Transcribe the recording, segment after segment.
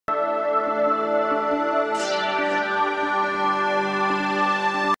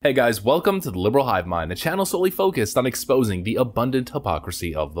Hey guys, welcome to the Liberal Hive Mind, a channel solely focused on exposing the abundant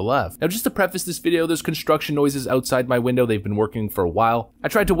hypocrisy of the left. Now just to preface this video, there's construction noises outside my window. They've been working for a while. I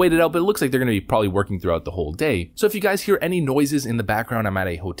tried to wait it out, but it looks like they're going to be probably working throughout the whole day. So if you guys hear any noises in the background, I'm at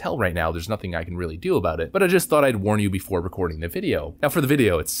a hotel right now. There's nothing I can really do about it, but I just thought I'd warn you before recording the video. Now for the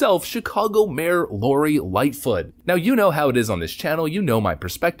video itself, Chicago Mayor Lori Lightfoot. Now you know how it is on this channel, you know my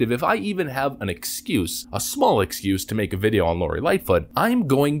perspective. If I even have an excuse, a small excuse to make a video on Lori Lightfoot, I'm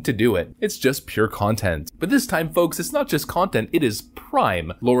going to do it. It's just pure content. But this time, folks, it's not just content, it is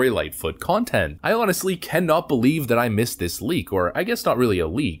prime Lori Lightfoot content. I honestly cannot believe that I missed this leak, or I guess not really a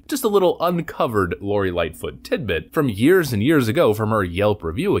leak, just a little uncovered Lori Lightfoot tidbit from years and years ago from her Yelp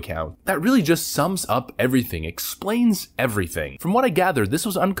review account. That really just sums up everything, explains everything. From what I gathered, this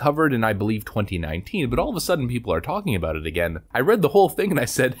was uncovered in, I believe, 2019, but all of a sudden people are talking about it again. I read the whole thing and I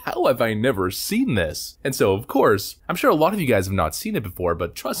said, how have I never seen this? And so, of course, I'm sure a lot of you guys have not seen it before,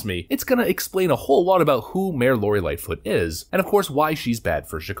 but trust me, it's gonna explain a whole lot about who Mayor Lori Lightfoot is, and of course why she's bad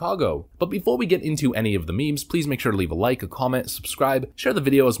for Chicago. But before we get into any of the memes, please make sure to leave a like, a comment, subscribe, share the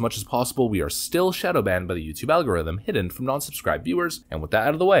video as much as possible. We are still shadow banned by the YouTube algorithm, hidden from non-subscribed viewers, and with that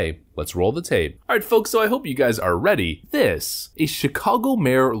out of the way, let's roll the tape. Alright folks, so I hope you guys are ready. This is Chicago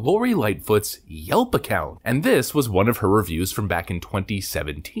Mayor Lori Lightfoot's Yelp account, and this was one of her reviews from back in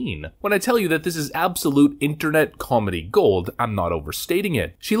 2017. When I tell you that this is absolute internet comedy gold, I'm not overstating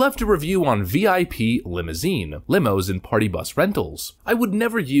it. She left a review on VIP Limousine, limos and party bus rentals. I would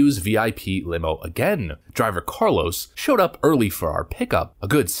never use VIP limo again. Driver Carlos showed up early for our pickup. A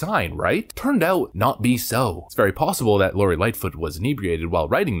good sign, right? Turned out not be so. It's very possible that Lori Lightfoot was inebriated while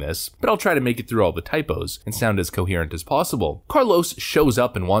writing this, but I'll try to make it through all the typos and sound as coherent as possible. Carlos shows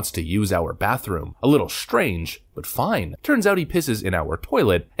up and wants to use our bathroom. A little strange, but fine. Turns out he pisses in our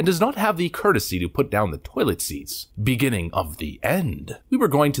toilet and does not have the courtesy to put down the toilet seats. Beginning of the end. We were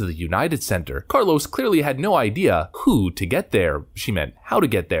going to the United Center. Carlos clearly had no idea who to get there. She meant how to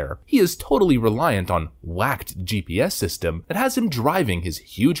get there. He is totally reliant on whacked GPS system that has him driving his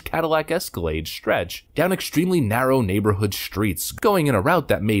huge Cadillac Escalade stretch down extremely narrow neighborhood streets, going in a route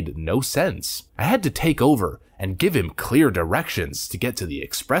that made no sense. I had to take over and give him clear directions to get to the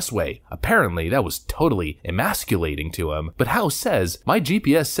expressway. Apparently, that was totally emasculating to him, but Howe says, my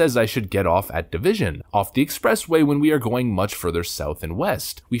GPS says I should get off at Division, off the expressway when we are going much further south and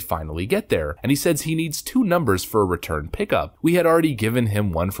west. We finally get there, and he says he needs 2 numbers for a return pickup. We had already given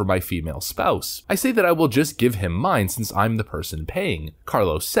him one for my female spouse. I say that I will just give him mine since I'm the person paying.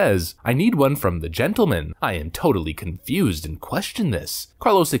 Carlos says, I need one from the gentleman. I am totally confused and question this.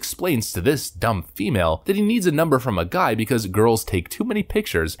 Carlos explains to this dumb female that he needs a number from a guy because girls take too many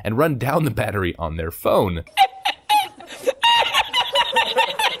pictures and run down the battery on their phone.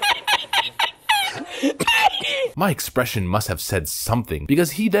 My expression must have said something,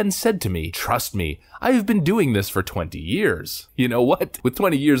 because he then said to me, trust me, I have been doing this for 20 years. You know what? With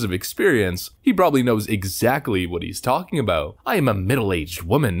 20 years of experience, he probably knows exactly what he's talking about. I am a middle-aged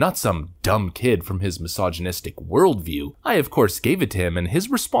woman, not some dumb kid from his misogynistic worldview. I of course gave it to him, and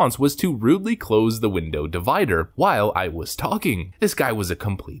his response was to rudely close the window divider while I was talking. This guy was a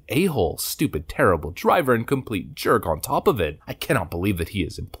complete a-hole, stupid, terrible driver, and complete jerk on top of it. I cannot believe that he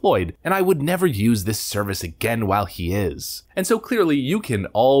is employed, and I would never use this service again while he is. And so clearly you can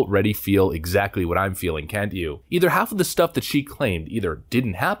already feel exactly what I'm feeling, can't you? Either half of the stuff that she claimed either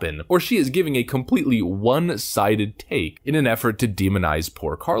didn't happen, or she is giving a completely one-sided take in an effort to demonize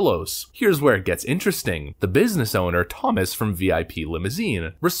poor Carlos. Here's where it gets interesting. The business owner, Thomas from VIP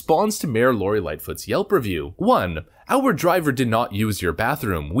Limousine, responds to Mayor Lori Lightfoot's Yelp review. 1. Our driver did not use your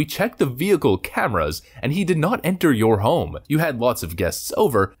bathroom. We checked the vehicle cameras and he did not enter your home. You had lots of guests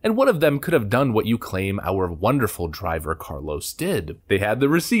over and one of them could have done what you claim our wonderful driver Carlos did. They had the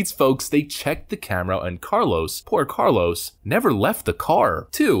receipts, folks. They checked the camera and Carlos, poor Carlos, never left the car.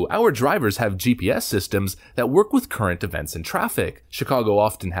 2. Our drivers have GPS systems that work with current events and traffic. Chicago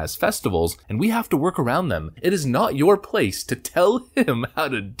often has festivals and we have to work around them. It is not your place to tell him how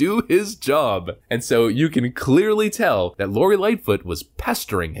to do his job. And so you can clearly tell that Lori Lightfoot was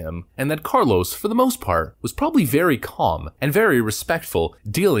pestering him and that Carlos, for the most part, was probably very calm and very respectful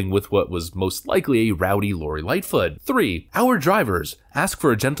dealing with what was most likely a rowdy Lori Lightfoot. 3. Our drivers ask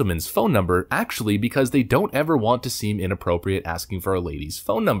for a gentleman's phone number actually because they don't ever want to seem inappropriate asking for a lady's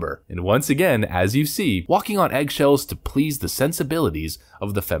phone number. And once again, as you see, walking on eggshells to please the sensibilities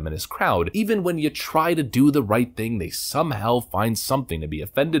of the feminist crowd. Even when you try to do the right thing, they somehow find something to be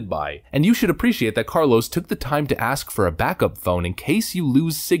offended by. And you should appreciate that Carlos took the time to ask for a backup phone in case you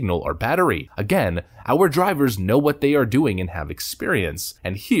lose signal or battery. Again, our drivers know what they are doing and have experience.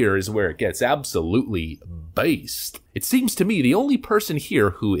 And here is where it gets absolutely based. It seems to me the only person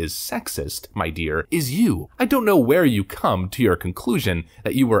here who is sexist, my dear, is you. I don't know where you come to your conclusion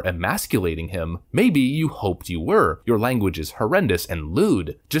that you were emasculating him. Maybe you hoped you were. Your language is horrendous and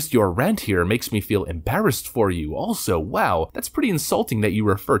lewd. Just your rant here makes me feel embarrassed for you. Also, wow, that's pretty insulting that you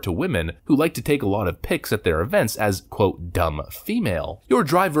refer to women who like to take a lot of pics at their events as, quote, dumb female. Your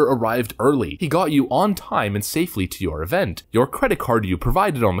driver arrived early. He got you on time and safely to your event. Your credit card you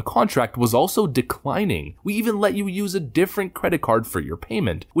provided on the contract was also declining. We even let you use a different credit card for your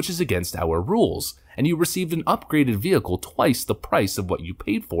payment, which is against our rules. And you received an upgraded vehicle twice the price of what you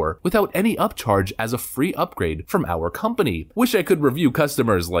paid for without any upcharge as a free upgrade from our company. Wish I could review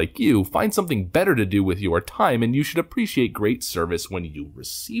customers like you. Find something better to do with your time, and you should appreciate great service when you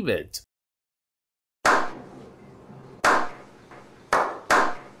receive it.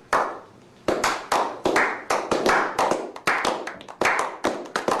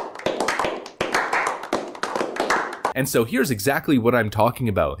 And so here's exactly what I'm talking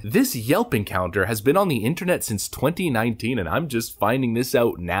about. This Yelp encounter has been on the internet since 2019 and I'm just finding this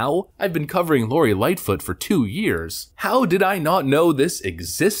out now? I've been covering Lori Lightfoot for 2 years. How did I not know this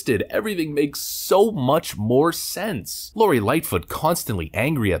existed? Everything makes so much more sense. Lori Lightfoot constantly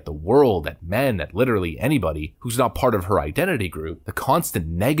angry at the world, at men, at literally anybody who's not part of her identity group. The constant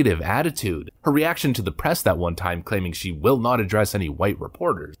negative attitude. Her reaction to the press that one time claiming she will not address any white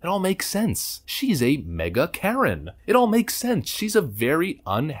reporters. It all makes sense. She's a mega Karen. It all makes sense. She's a very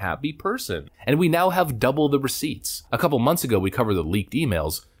unhappy person. And we now have double the receipts. A couple months ago, we covered the leaked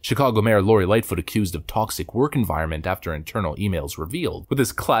emails. Chicago Mayor Lori Lightfoot accused of toxic work environment after internal emails revealed. With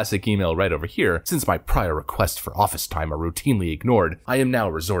this classic email right over here, since my prior requests for office time are routinely ignored, I am now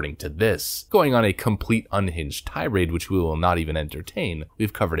resorting to this. Going on a complete unhinged tirade which we will not even entertain.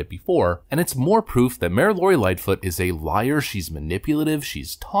 We've covered it before, and it's more proof that Mayor Lori Lightfoot is a liar, she's manipulative,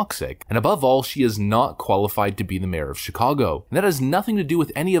 she's toxic, and above all, she is not qualified to be the mayor of Chicago. And that has nothing to do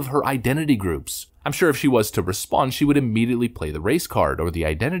with any of her identity groups. I'm sure if she was to respond, she would immediately play the race card or the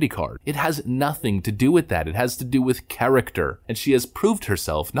identity card. It has nothing to do with that. It has to do with character. And she has proved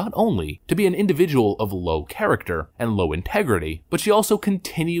herself not only to be an individual of low character and low integrity, but she also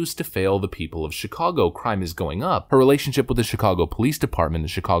continues to fail the people of Chicago. Crime is going up. Her relationship with the Chicago Police Department and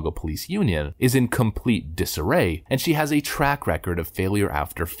the Chicago Police Union is in complete disarray. And she has a track record of failure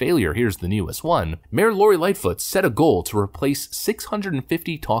after failure. Here's the newest one. Mayor Lori Lightfoot set a goal to replace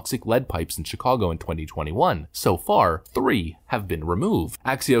 650 toxic lead pipes in Chicago in 2021. So far, 3 have been removed.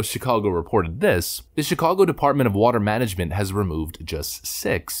 Axios Chicago reported this. The Chicago Department of Water Management has removed just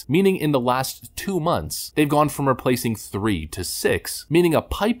 6, meaning in the last 2 months, they've gone from replacing 3 to 6, meaning a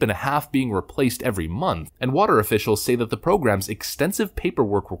pipe and a half being replaced every month. And water officials say that the program's extensive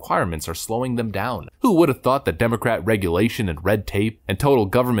paperwork requirements are slowing them down. Who would have thought that Democrat regulation and red tape and total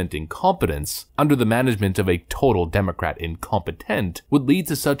government incompetence under the management of a total Democrat incompetent would lead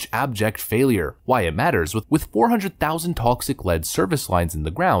to such abject failure? Why it matters. With 400,000 toxic lead service lines in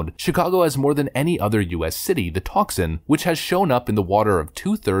the ground, Chicago has more than any other US city. The toxin, which has shown up in the water of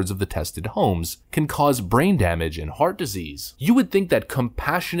 2/3 of the tested homes, can cause brain damage and heart disease. You would think that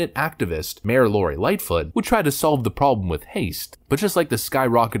compassionate activist Mayor Lori Lightfoot would try to solve the problem with haste, but just like the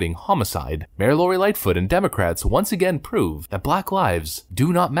skyrocketing homicide, Mayor Lori Lightfoot and Democrats once again prove that Black lives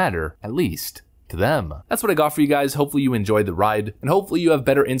do not matter, at least to them. That's what I got for you guys. Hopefully you enjoyed the ride, and hopefully you have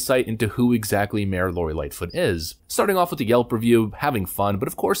better insight into who exactly Mayor Lori Lightfoot is. Starting off with the Yelp review, having fun, but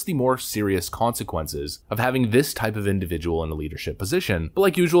of course the more serious consequences of having this type of individual in a leadership position. But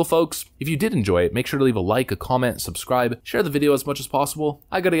like usual, folks, if you did enjoy it, make sure to leave a like, a comment, subscribe, share the video as much as possible.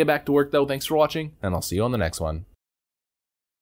 I gotta get back to work though. Thanks for watching, and I'll see you on the next one.